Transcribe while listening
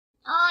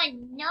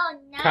no,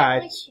 not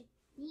Cut. what you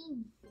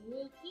think,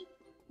 Veggie.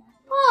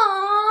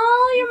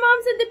 Aww, your mom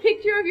sent the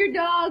picture of your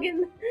dog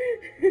and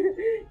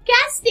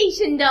gas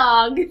station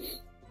dog.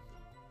 Isn't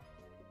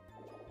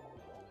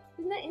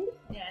that Indy?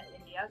 Yeah, it's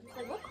Indy. I was just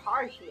like, what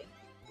car is she in?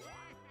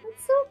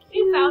 That's so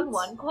cute. You found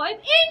one coin in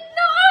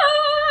the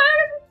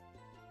orb!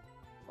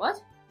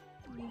 What?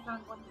 You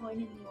found one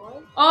coin in the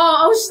orb? Oh,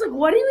 I was just like,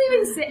 what do you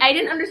even say? I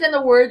didn't understand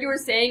the words you were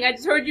saying. I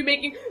just heard you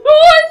making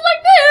noise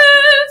like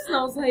this! And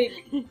I was like,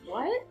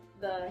 what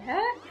the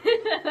heck?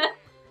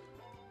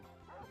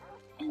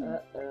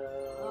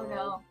 Uh-oh. Oh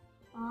no.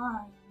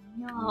 Oh,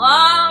 no.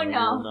 Oh no.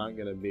 You're not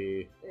gonna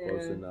be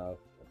close Yeah. enough.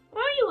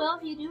 Or you will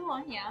if you do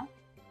one, yeah.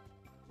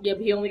 Yeah,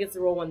 but he only gets to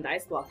roll one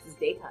dice block. It's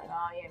daytime.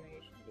 Oh yeah, maybe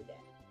you should do that.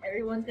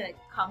 Everyone's gonna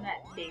come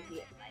at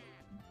Daisy at night.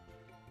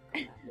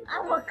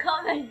 I'm gonna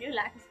come at you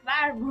like a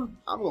spider monkey.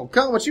 I'm gonna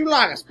come at you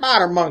like a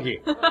spider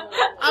monkey.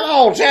 I'm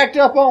all jacked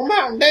up on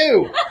Mountain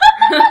Dew.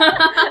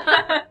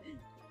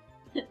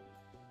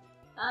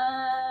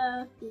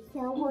 It's a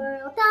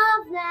world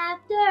of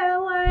laughter, a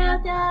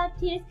world of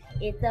tears.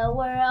 It's a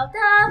world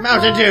of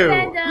Mountain hope Dew.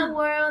 and a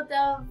world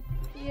of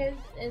fears,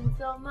 and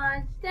so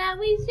much that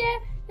we share.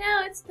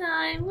 Now it's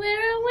time,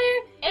 we're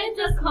aware. It's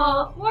a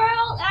cold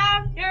world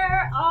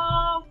after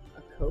all.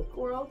 A Coke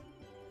world?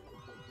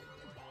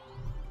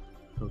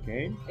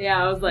 Cocaine?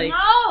 Yeah, I was like,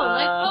 No,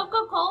 like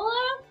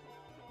Coca-Cola?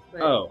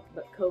 but, Oh.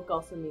 but Coke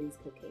also means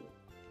cocaine.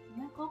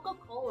 Not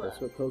Coca-Cola. That's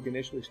what Coke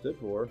initially stood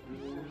for.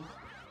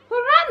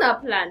 Piranha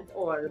plant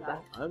orb.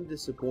 I'm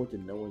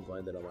disappointed no one's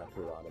landed on my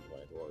piranha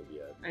plant orb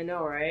yet. I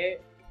know, right?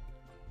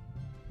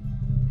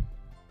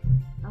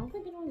 I don't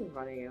think anyone's in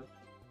front of you.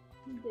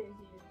 Daisy.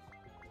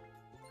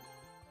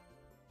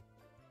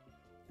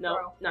 No,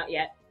 Girl. not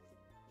yet.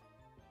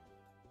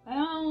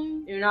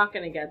 You're not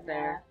gonna get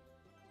there.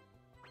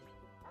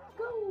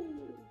 Go!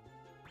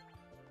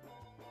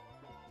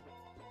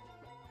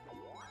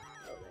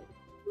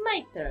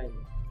 My turn.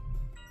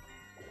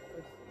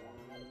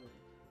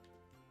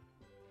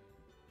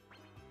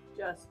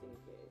 Just in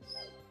case.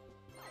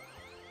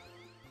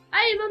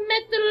 I'm a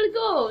metal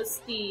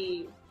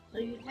ghosty! So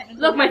you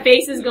technically Look, my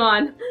face is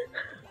gone.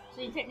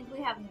 So you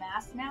technically have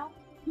mass now?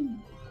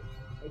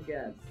 I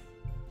guess.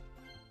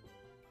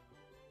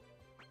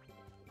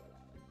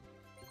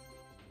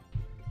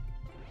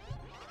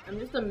 I'm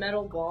just a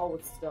metal ball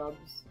with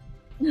stubs.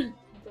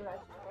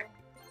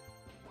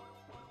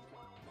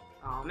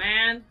 Oh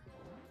man.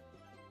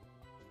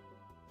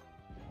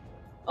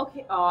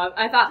 Okay, oh,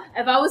 I thought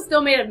if I was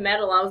still made of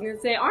metal, I was gonna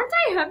say, aren't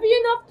I heavy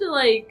enough to,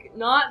 like,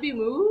 not be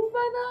moved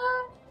by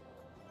that?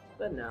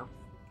 But no.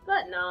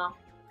 But no.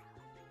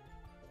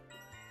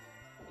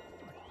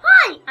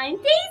 Hi, I'm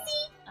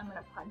Daisy. I'm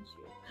gonna punch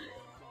you.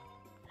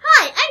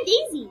 Hi, I'm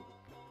Daisy.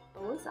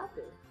 Oh, what's that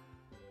do?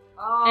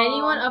 Oh.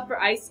 Anyone up for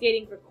ice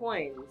skating for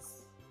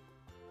coins?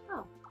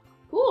 Oh,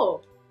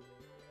 cool.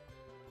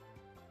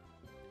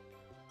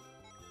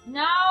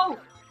 No!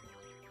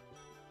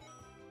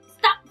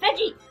 Stop,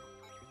 Veggie!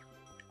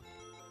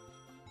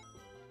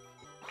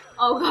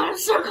 Oh god, I'm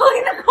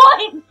circling the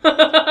coin!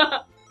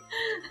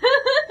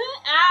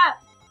 Ah!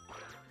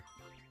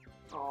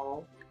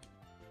 Oh.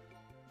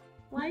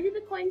 Why do the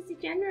coins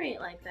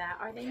degenerate like that?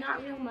 Are they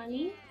not real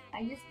money?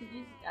 I like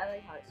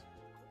how it's...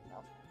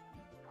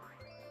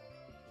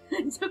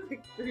 It took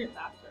like 3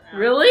 laps around.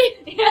 Really?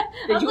 Yeah.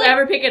 Did you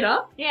ever pick it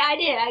up? Yeah, I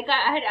did. I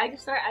took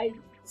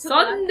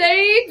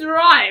Sunday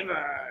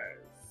drivers!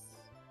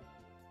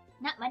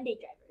 Not Monday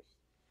drivers.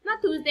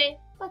 Not Tuesday.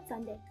 But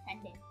Sunday.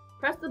 Sunday.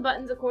 Press the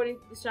buttons according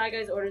to the Shy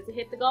Guy's orders to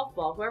hit the golf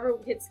ball. Whoever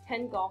hits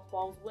 10 golf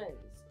balls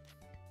wins.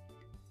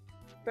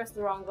 Press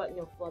the wrong button,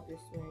 you'll flub your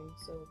swing,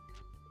 so...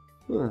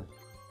 Huh.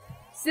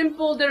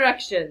 Simple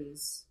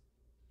directions.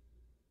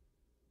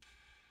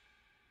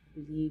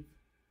 Believe.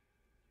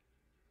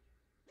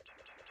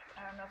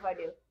 I don't know if I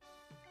do.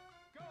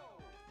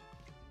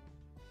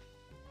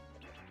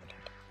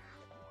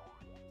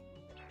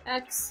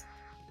 X.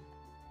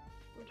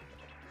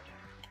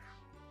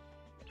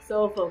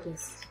 So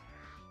focused.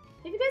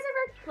 Have you guys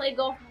ever played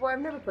golf before?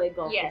 I've never played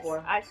golf Yes,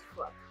 before. I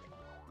swept.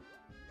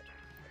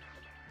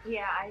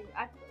 Yeah, I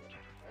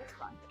it's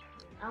fun.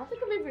 I don't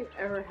think I've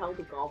ever held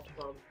a golf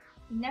club.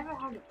 Never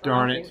held it.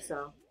 Darn I don't it. think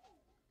so.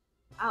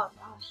 Oh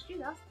shoot,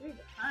 that was 3 times.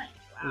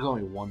 There's Wow.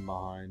 only one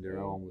behind there.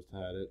 I almost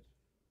had it.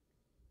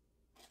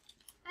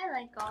 I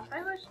like golf.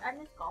 I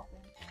miss golfing.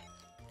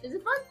 Is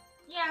it fun?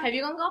 Yeah. Have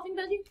you gone golfing,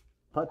 Veggie?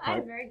 Putt I had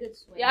a putt. very good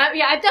swing.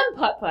 Yeah, I've done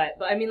putt-putt,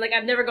 but I mean, like,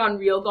 I've never gone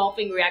real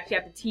golfing where you actually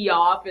have to tee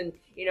off and,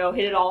 you know,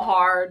 hit it all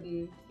hard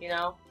and, you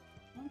know.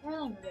 I'm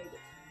apparently a very good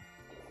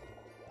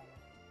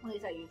swing. At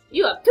least I used to.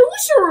 You have 2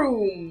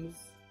 shrooms!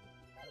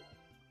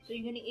 So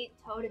you're gonna eat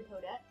Toad and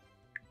Toadette?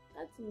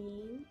 That's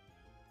mean.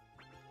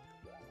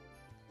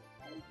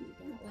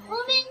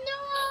 Moving,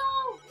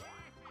 no!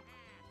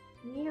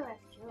 You need a rest,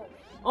 chill.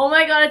 Oh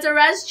my god, it's a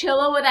Res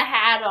Chilla with a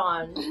hat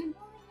on.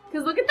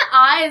 Cause look at the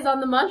eyes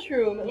on the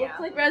mushroom. It Yeah. looks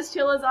like Res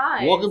Chilla's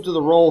eyes. Welcome to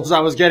the rolls I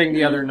was getting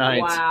the other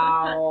night.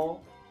 Wow.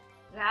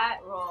 That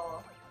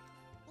roll.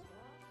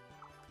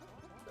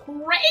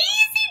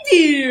 Crazy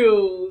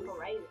deals!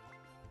 Crazy.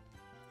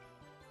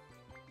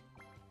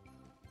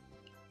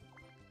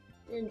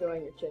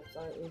 enjoying your chips,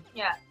 aren't you?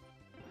 Yeah.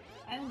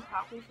 I haven't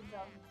coffee since I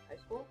was in high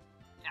school.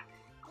 Yeah.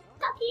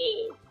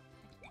 Coffee!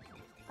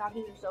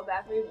 Coffees are so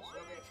bad for you, but so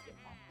good.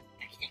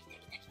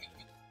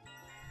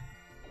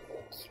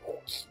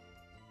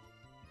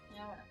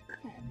 Yeah.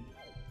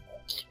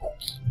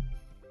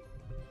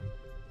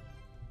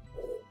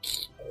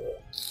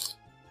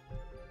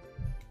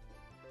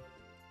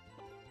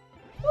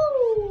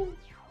 Woo!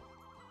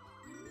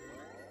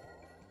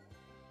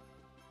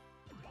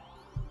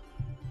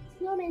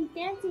 Snowman's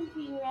dancing for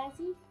you,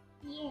 Razzie.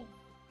 Yeah.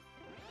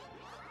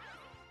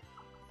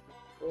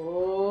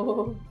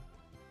 Oh.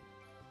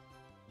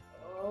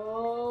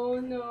 Oh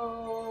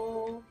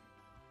no.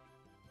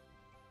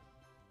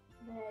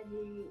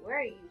 Veggie, where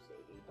are you,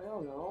 Sadie? I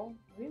don't know.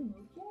 Have we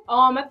moved yet?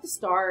 Oh, I'm at the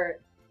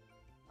start.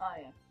 Oh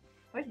yeah.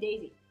 Where's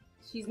Daisy?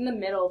 She's in the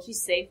middle.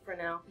 She's safe for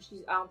now.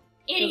 She's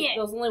Idiot!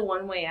 There's only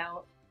one way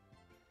out.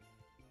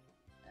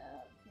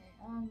 Okay,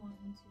 I'm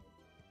going to.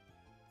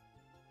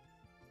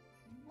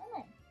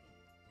 Nine.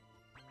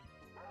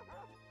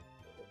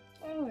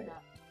 Oh, we're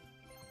not.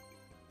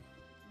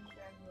 I'm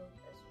sure I moved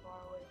as far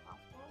away as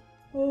possible.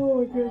 Oh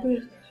my And I'm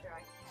just make sure I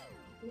can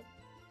make it.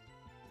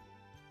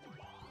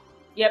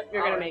 Yep,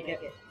 you're gonna Oh, make it.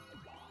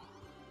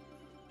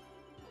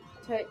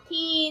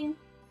 13.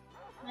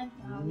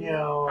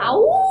 No. Ow!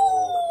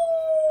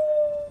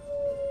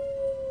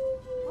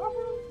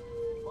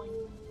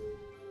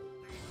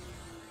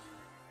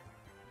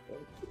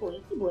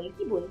 Boinky,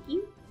 boinky, boinky.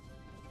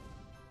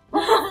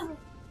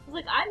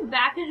 Like I'm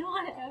back in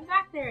one. I'm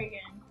back there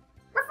again.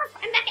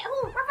 I'm back at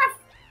home.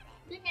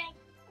 Good night.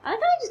 I like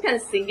how I just kind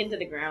of sink into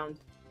the ground.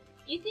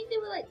 You think they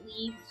would like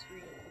leave the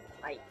screen?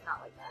 Like not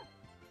like that.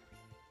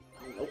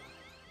 Nope.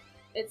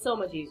 It's so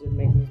much easier to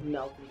make things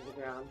melt into the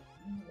ground.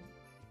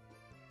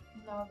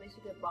 No,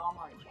 basically a bomb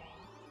on a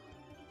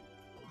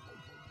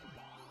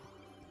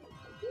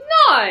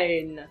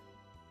chain. 9!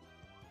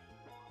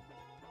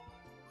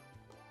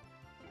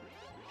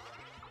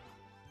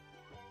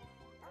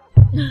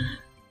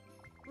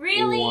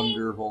 Really?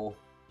 Wonderful.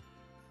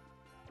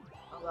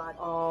 Oh god.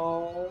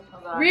 Oh. Oh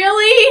god.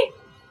 Really?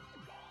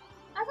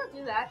 I don't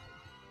do that.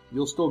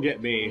 You'll still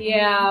get me.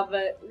 Yeah,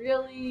 but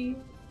really?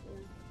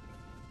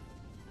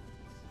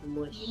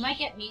 Mush. You might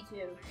get me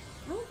too.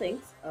 I don't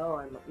think so. Oh,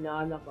 I'm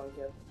not going to.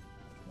 No,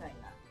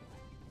 you're not.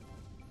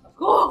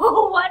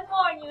 Oh, one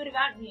more and you would have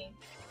gotten me.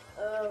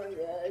 Oh my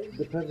gosh.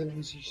 Depends on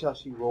how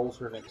she rolls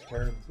her next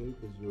turn too,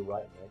 because you're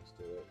right next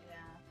to it.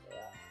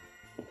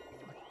 Yeah.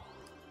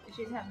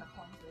 She doesn't have enough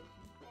points.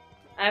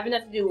 I have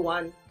enough to do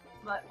 1.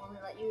 But when we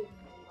let you, you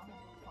don't have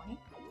enough 20.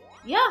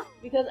 Yeah,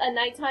 because at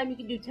nighttime you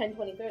can do 10,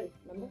 20, 30.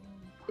 Remember?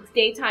 It's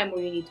daytime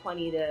where you need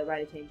 20 to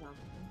ride a chain on.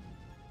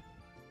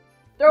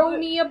 Throw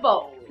me a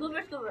bow.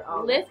 Silver.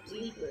 Oh, lift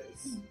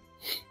leapers.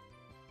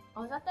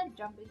 Oh, is that the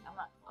jumping? I'm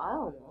not. I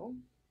don't know.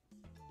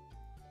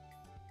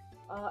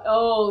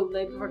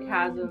 Live for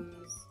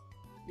chasms.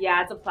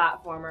 Yeah, it's a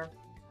platformer.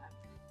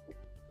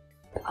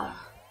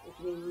 Which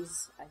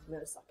means I'm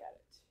gonna suck at it.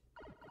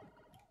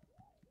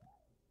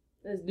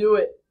 Let's do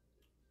it.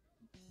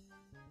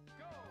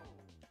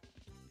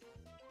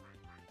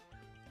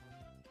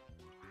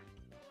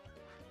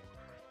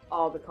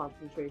 All the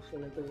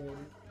concentration of the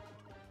wind.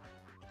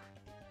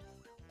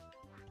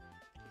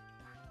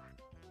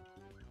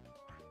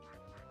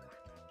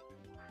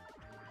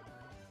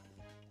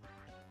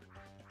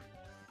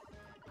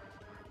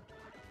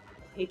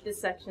 I hate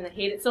this section. I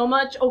hate it so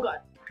much. Oh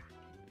god.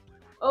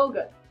 Oh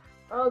god.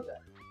 Oh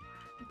god.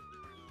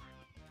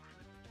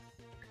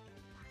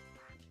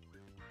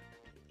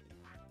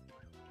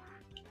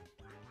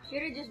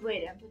 Should've just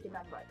waited. I'm such a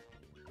dumb butt.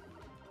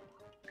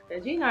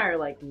 Veggie and I are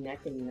like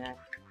neck and neck.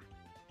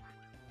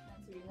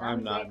 That's the reason I'm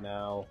was not like,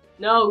 now.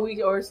 No,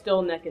 we are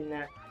still neck and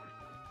neck.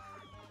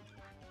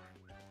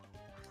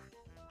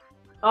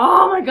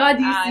 Oh my god,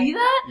 do you see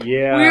that?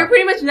 Yeah. We were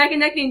pretty much neck and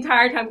neck the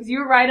entire time because you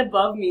were right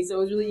above me, so it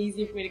was really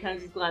easy for me to kind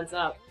of just glance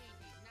up.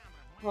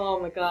 Oh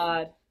my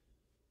god.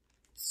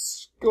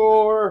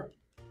 Score.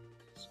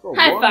 Score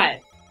High one.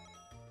 five!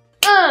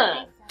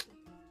 Yeah.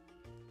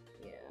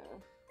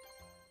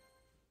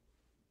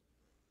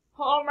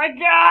 Oh my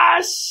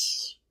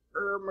gosh!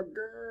 My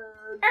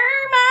god.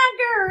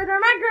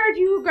 My gird,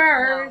 you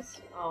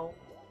girls! Oh.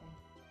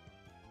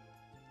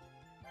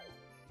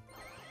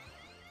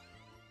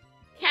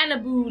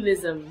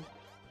 Cannibalism.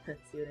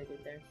 See what I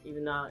did there?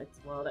 Even though it's,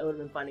 well, that would have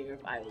been funnier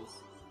if I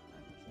was.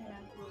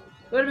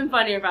 It would have been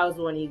funnier if I was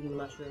the one eating the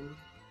mushroom.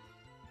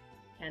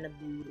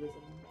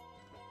 Cannibalism.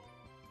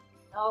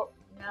 Oh,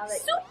 now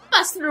that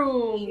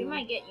Mushroom! she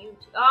might get you.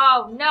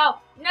 Oh no,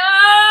 no!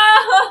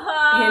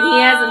 And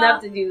he has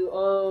enough to do.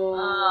 Oh.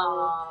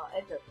 Oh,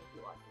 it's okay if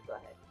you want to. Go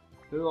ahead.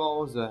 Who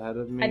all was ahead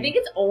of me? I think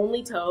it's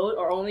only Toad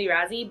or only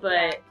Razzie, but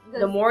Yeah, the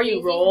because more you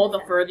Daisy's roll, in the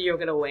the further you'll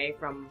get away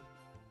from.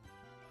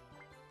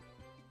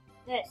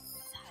 This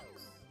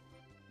sucks.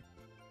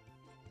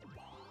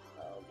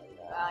 Oh my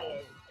Oh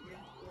yeah, you're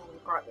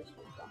regardless of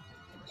stuff.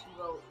 Unless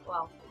you roll,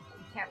 well,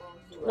 you can't roll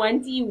 0.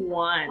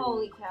 21.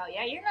 Holy cow!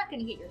 Yeah, you're not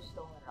gonna get your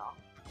stolen at all.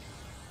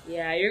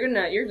 Yeah,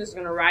 you're just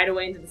gonna ride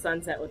away into the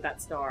sunset with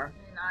that star.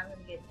 You're now I'm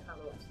gonna get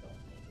another one still.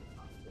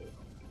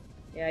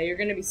 Yeah, you're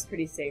gonna be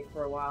pretty safe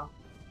for a while.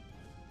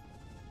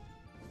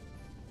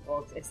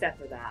 Well, except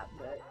for that,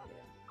 but.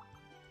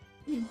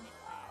 Yeah.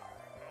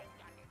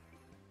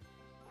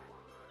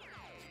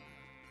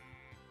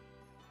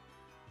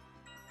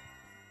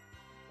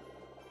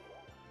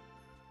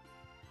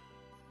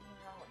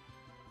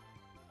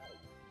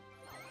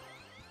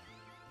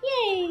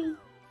 Yay!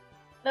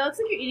 That looks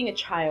like you're eating a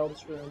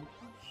child's room.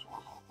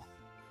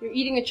 You're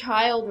eating a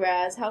child,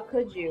 Raz. How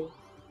could you?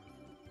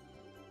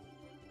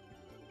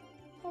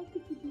 How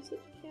could you be such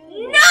a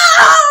child?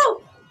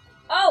 No!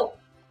 Oh!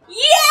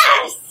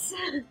 Yes!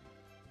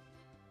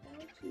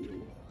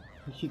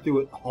 She threw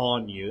it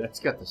on you. That's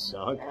got to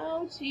suck.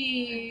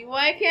 Ouchie.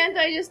 Why can't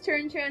I just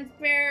turn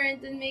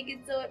transparent and make it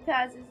so it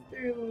passes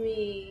through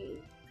me?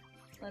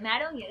 Well, now I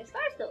don't get a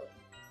star stone.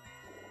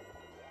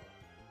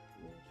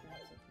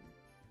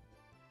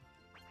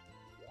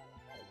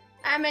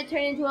 I'm gonna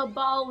turn into a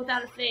ball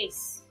without a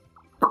face.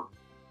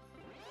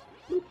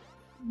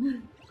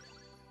 I'm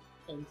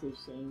so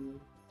shiny.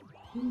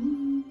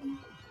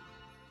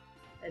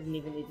 I didn't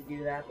even need to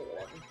do that, but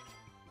whatever.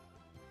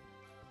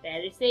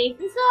 Better safe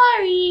than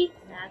sorry.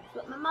 That's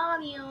what my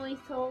mommy always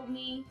told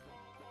me.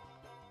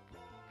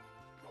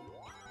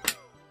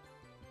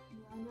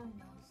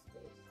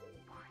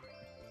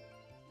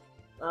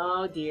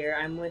 Oh dear,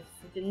 I'm with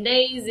freaking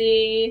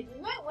Daisy.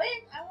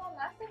 Wait, I won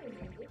last time with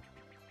Daisy.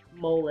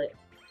 Mullet.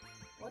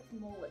 What's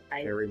mullet?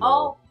 Harry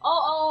Mole.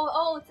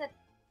 Oh, it's a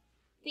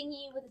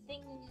thingy with a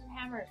thing and a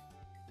hammer.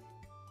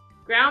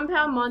 Ground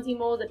pound Monty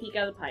moles that peek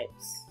out of the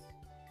pipes.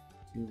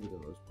 Neither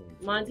of those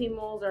points. Monty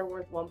moles are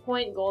worth 1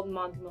 point. Golden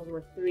Monty moles are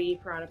worth 3.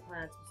 Piranha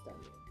plants will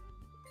stun you.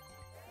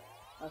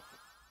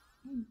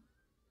 Okay.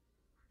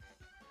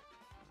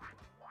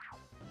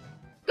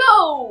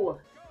 Go!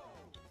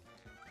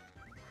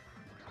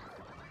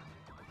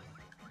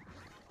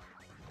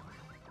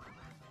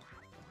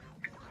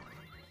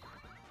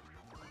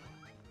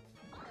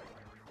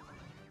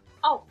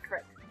 Oh,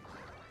 frick.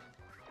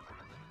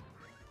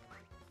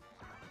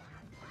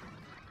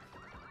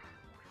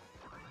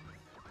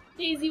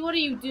 Daisy, what are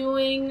you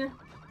doing?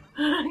 I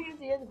can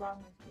see it at the bottom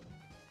of the screen.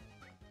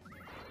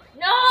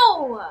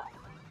 No!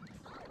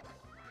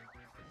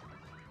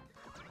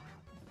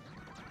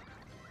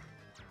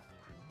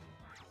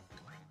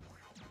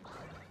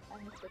 I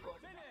missed the goal.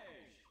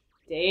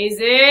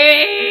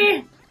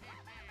 Daisy!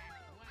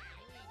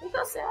 Look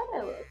how sad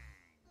I look.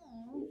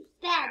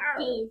 Bad,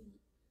 Daisy.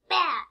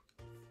 Bad.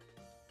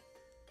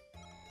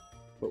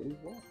 But we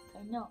won. I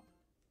know.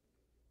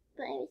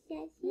 But I was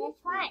sad. That's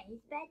fine.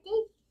 It's bad,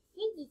 Daisy.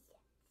 Daisy.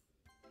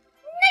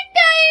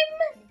 Nighttime!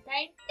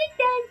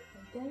 Nighttime.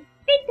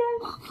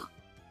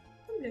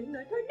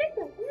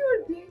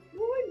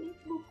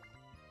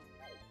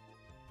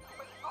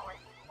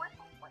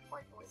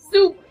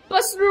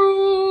 Super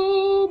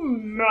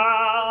room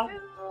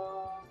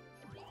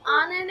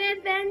on an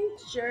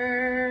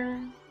adventure.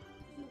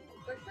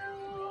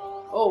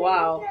 Oh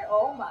wow.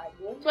 Oh my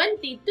goodness.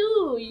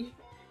 22.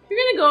 You're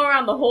gonna go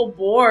around the whole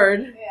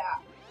board. Yeah.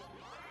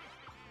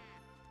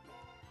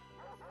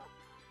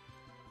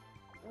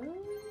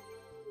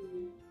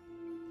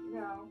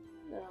 No.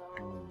 No.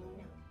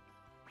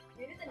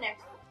 Maybe the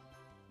next one.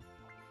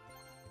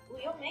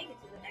 Well, you'll make it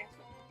to the next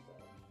one.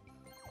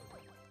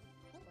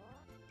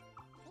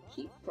 So.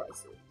 Cheap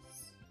prices.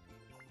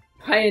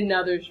 Buy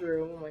another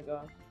shroom. Oh my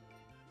god.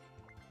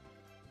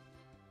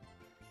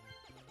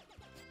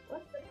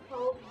 What's the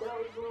code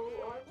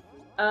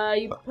though?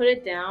 You put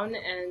it down,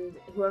 and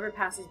whoever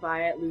passes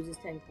by it loses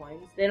 10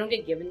 coins. They don't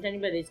get given to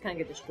anybody, they just kind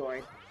of get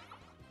destroyed.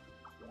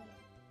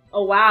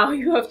 Oh wow,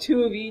 you have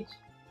 2 of each.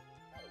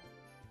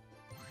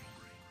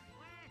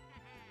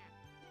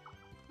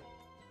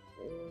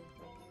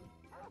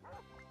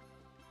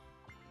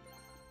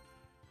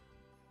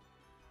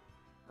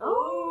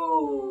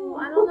 Oh,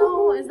 I don't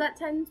know. Is that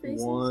 10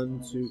 spaces?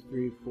 1, 2,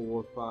 3,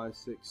 4, 5,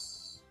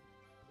 6.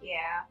 Yeah.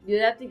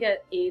 You'd have to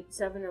get 8,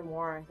 7 or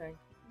more, I think.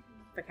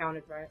 If I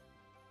counted right.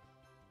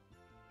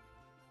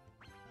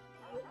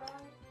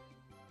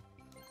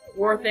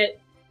 Worth it.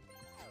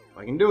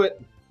 I can do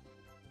it.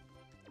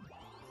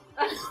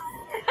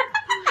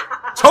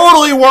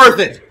 Totally worth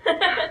it!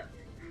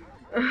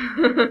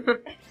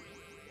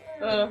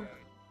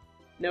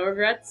 No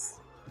regrets?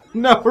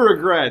 No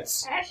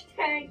regrets.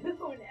 Hashtag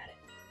going at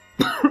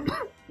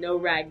it. No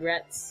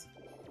regrets.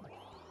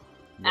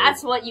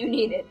 That's what you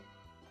needed.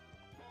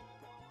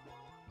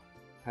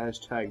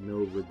 Hashtag no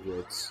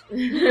regrets.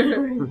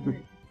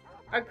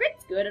 Are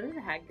grits good? I've never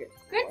had grits.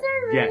 Grits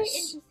are really Yes.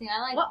 interesting. I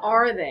like What them.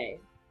 are they?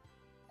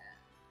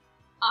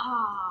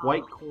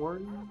 White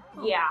corn?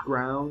 Yeah.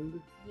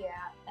 Ground? Yeah.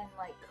 And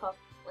like cooked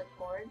like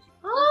porridge.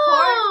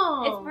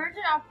 Oh! It's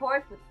virgin on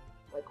porridge with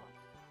white corn.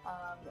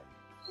 It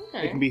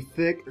Okay. can be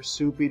thick or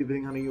soupy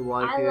depending on how you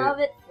like I it. love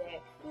it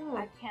thick. Mm.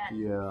 I can't.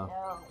 Yeah.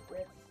 No,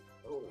 grits.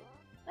 Ooh.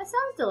 That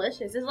sounds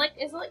delicious. Is it like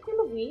cream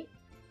of wheat?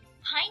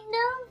 Kind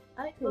of,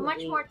 I like cream but of much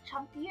wheat. more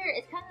chunkier.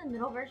 It's kind of the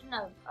middle version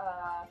of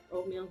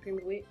Oatmeal and cream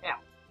of wheat?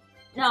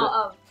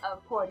 of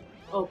porridge.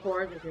 Oh,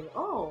 porridge and cream of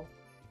Oh.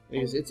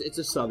 It's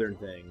a southern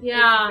thing.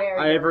 Yeah.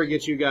 I ever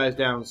get you guys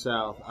down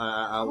south,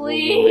 I will make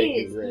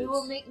Please, you grits. you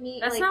will make me.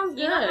 That like, sounds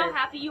You know how good.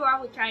 happy you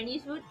are with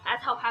Chinese food?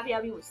 That's how happy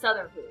I'll be with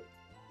Southern food.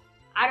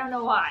 I don't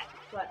know why,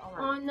 but oh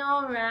my. Oh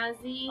no,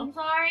 Razzie. I'm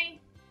sorry.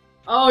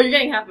 Oh, you're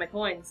getting half my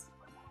coins.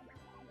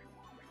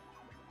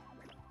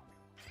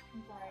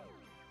 I'm sorry.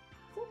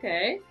 It's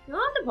okay. You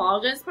don't have to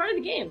apologize. It's part of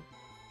the game.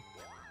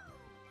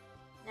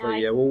 Now So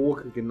yeah, we'll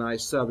cook a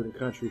nice southern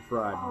country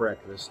fried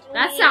breakfast.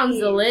 That sounds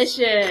Please.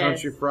 delicious.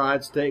 Country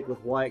fried steak with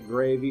white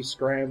gravy,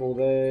 scrambled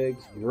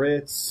eggs,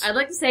 grits. I'd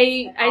like to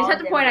say, I just have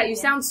to point out, you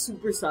sound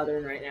super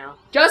southern right now.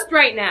 Just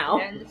right now.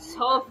 And it's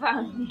so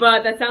fun.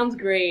 But that sounds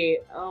great.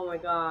 Oh my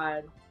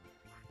god.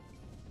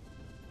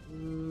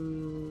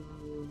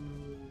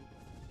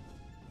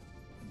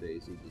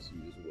 Daisy just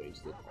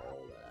wasted all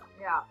that.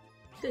 Yeah.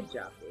 Good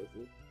job,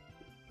 Daisy.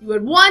 You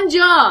had one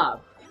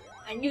job!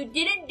 And you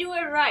didn't do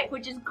it right,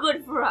 which is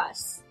good for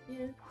us.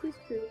 Yeah, it's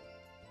true.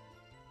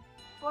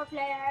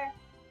 4-player.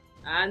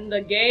 And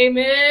the game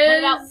Money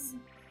is...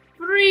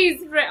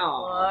 Freeze frame.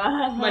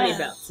 Oh, money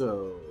belt.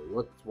 So,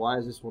 why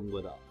is this one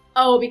lit up?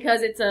 Oh,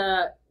 because it's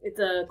a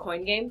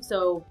coin game,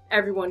 so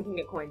everyone can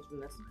get coins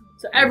from this.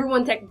 So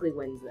everyone technically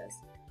wins this.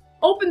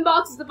 Open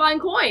boxes to find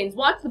coins.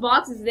 Watch the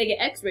boxes as they get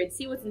x-rayed to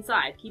see what's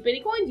inside. Keep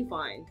any coins you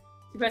find.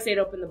 You press A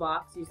to open the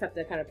box. You just have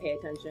to kind of pay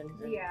attention.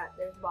 Yeah,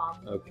 there's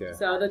bombs. Okay.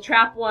 So the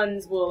trap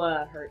ones will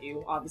hurt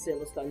you. Obviously, it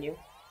will stun you.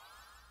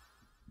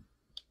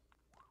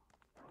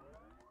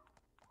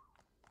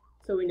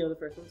 So we know the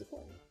first one's a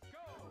coin.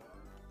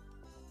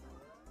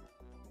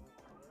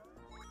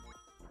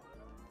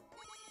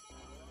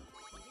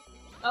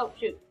 Oh,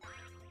 shoot.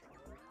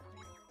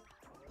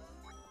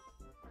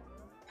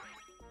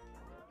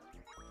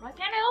 Why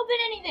can't I open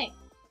anything?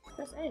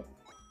 Press A.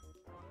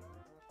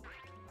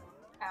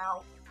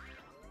 Ow.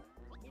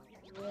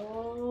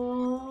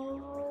 Whoa.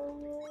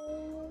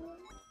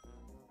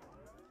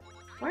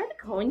 Why are the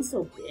coins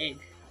so big?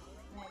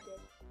 Magic.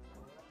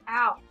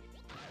 Ow.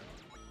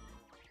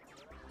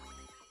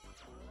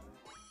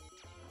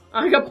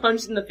 I got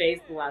punched in the face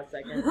the last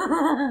second.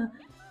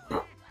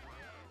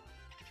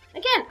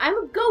 Again, I'm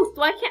a ghost.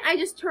 Why can't I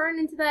just turn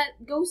into that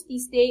ghosty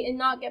state and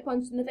not get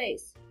punched in the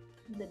face?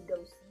 The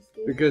ghosty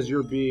state. Because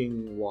you're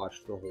being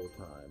watched the whole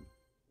time.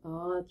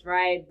 Oh, that's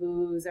right.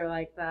 Boos are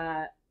like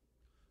that.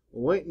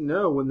 Wait,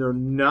 no. When they're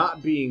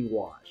not being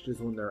watched is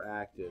when they're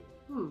active.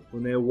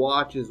 When they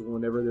watch is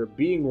whenever they're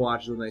being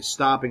watched, when they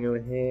stop and go,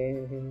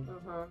 hey.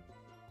 Uh-huh.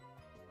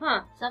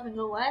 Huh. Stop and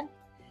go what?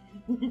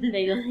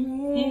 They go,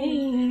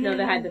 no,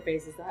 they hide the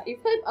faces. You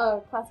played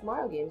classic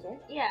Mario games,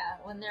 right? Yeah,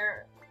 when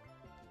they're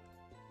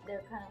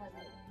kind of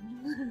like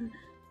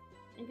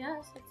I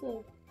guess. That's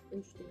an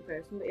interesting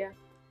comparison, but yeah.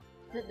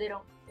 that they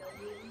don't kill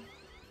you.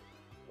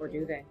 Or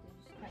do they?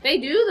 They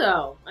do,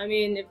 though. I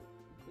mean, if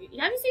you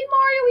haven't seen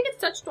Mario, we get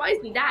touched twice,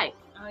 we die.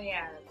 Oh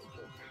yeah, that's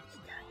true.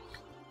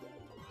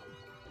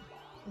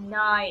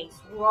 Nice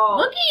roll.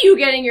 Look at you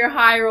getting your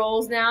high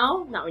rolls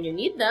now. Not when you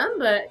need them,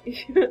 but...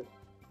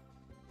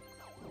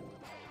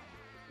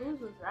 Whose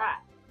was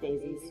that?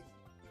 Daisy's.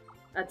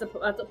 That's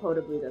what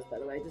Poda Blue does, by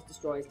the way. It just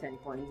destroys 10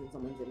 coins in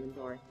someone's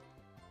inventory.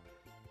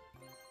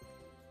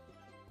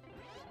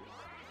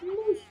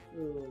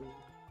 Mushroom.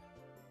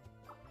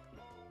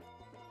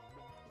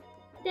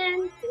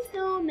 Dancing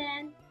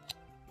snowman.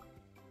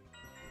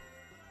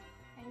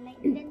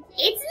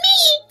 It's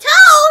me,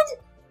 Toad!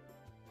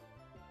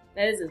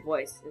 That is his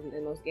voice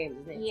in most games,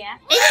 isn't it? Yeah.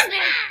 It's me!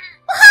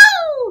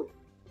 Woohoo!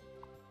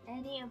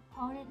 Any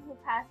opponent who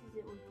passes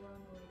it will throw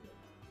away.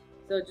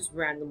 So it just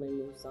randomly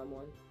moves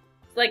someone.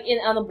 It's like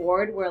on the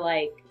board where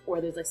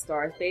there's like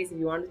star space. If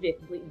you wanted to be a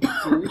complete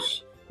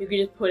douche, you could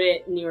just put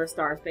it near a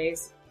star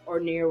space or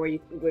near where you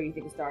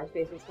think a star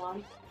space will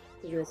spawn.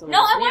 No,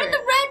 I wanted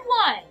the red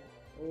one.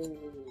 Ooh.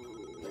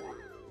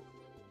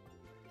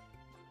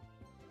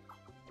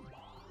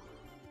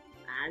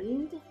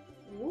 And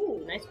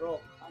ooh, nice roll.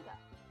 Okay.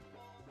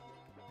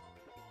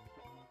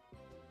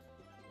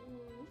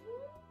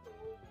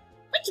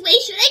 Which way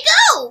should I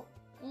go?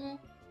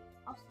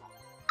 I'll stop.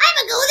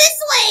 I'ma go this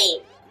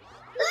way!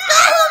 Let's go,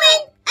 woman!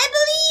 I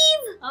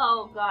believe!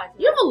 Oh god.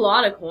 You have a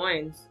lot of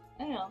coins.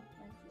 I know.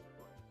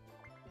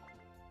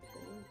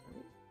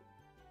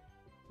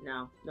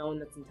 No one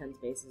that's in 10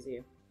 space is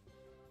you.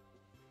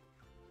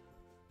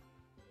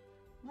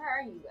 Where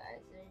are you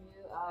guys?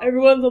 Are you?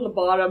 Everyone's on the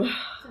bottom.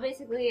 So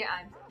basically,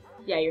 I'm.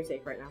 Yeah, you're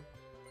safe right now.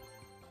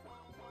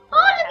 Oh,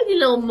 look at the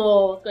little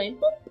mole going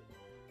boop.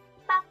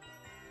 Bop,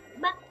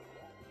 bop,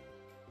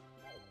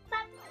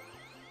 bop,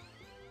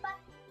 bop,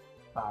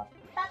 Bop,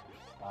 bop,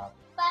 bop.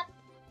 bop,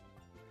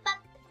 bop.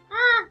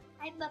 Ah,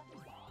 I bop.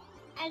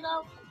 I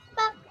go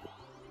bop.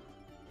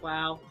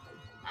 Wow.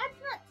 That's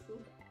not too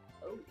bad.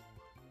 Oh.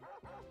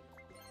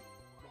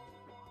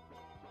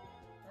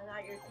 I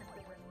thought you were going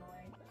to bring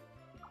away.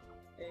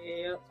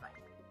 Yep.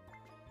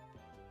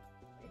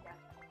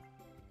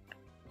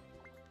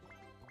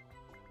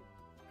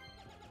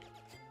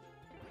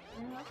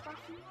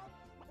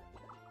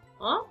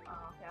 Huh? Oh,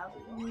 okay, I'll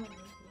do that.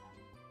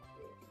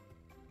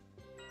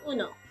 1,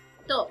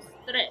 2,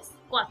 3,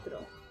 4.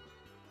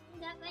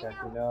 Check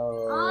your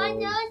nose. Oh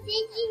no,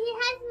 Daisy, he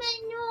has my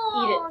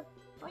nose. Eat it.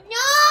 Oh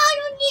no,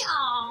 don't eat.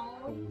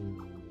 Oh,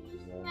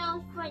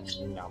 smells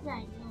funny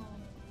inside. No.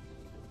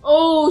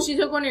 Oh, she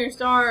took one of your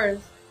stars.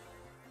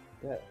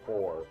 That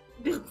whore.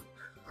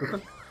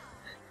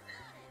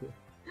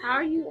 How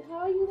are you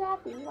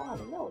laughing? You don't have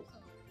a nose.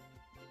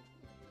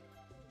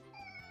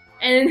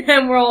 And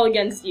then we're all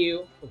against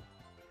you.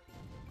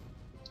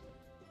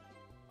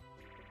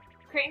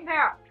 Cream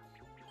bear.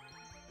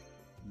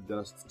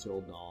 Dust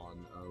till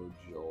dawn. Oh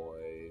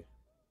joy.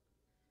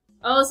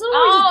 Oh, so we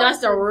just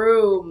dust a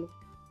room.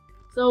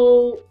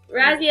 So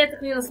Razzie has to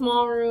clean a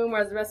small room,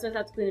 whereas the rest of us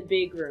have to clean a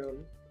big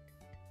room.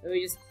 And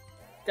we just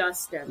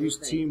dust everything. Use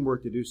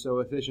teamwork to do so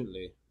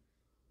efficiently.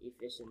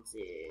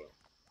 Efficiency.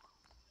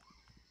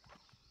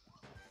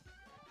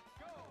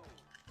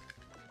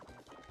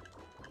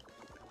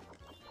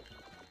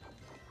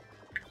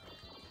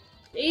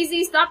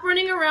 Daisy, stop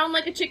running around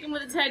like a chicken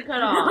with its head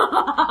cut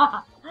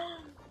off.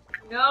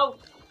 No.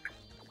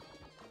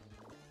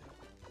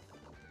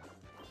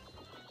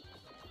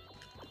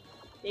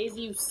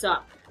 Daisy, you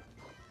suck.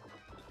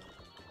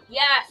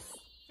 Yes.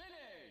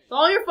 It's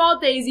all your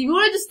fault, Daisy. You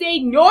would have just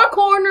stayed in your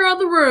corner of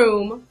the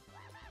room.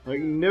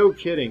 Like, no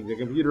kidding. The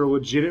computer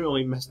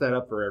legitimately messed that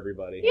up for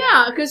everybody.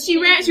 Yeah, because she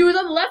was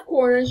on the left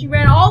corner and she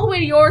ran all the way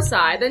to your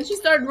side. Then she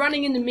started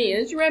running into me.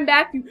 Then she ran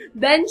back to you.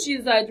 Then she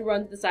decided to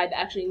run to the side that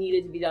actually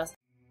needed to be dusted.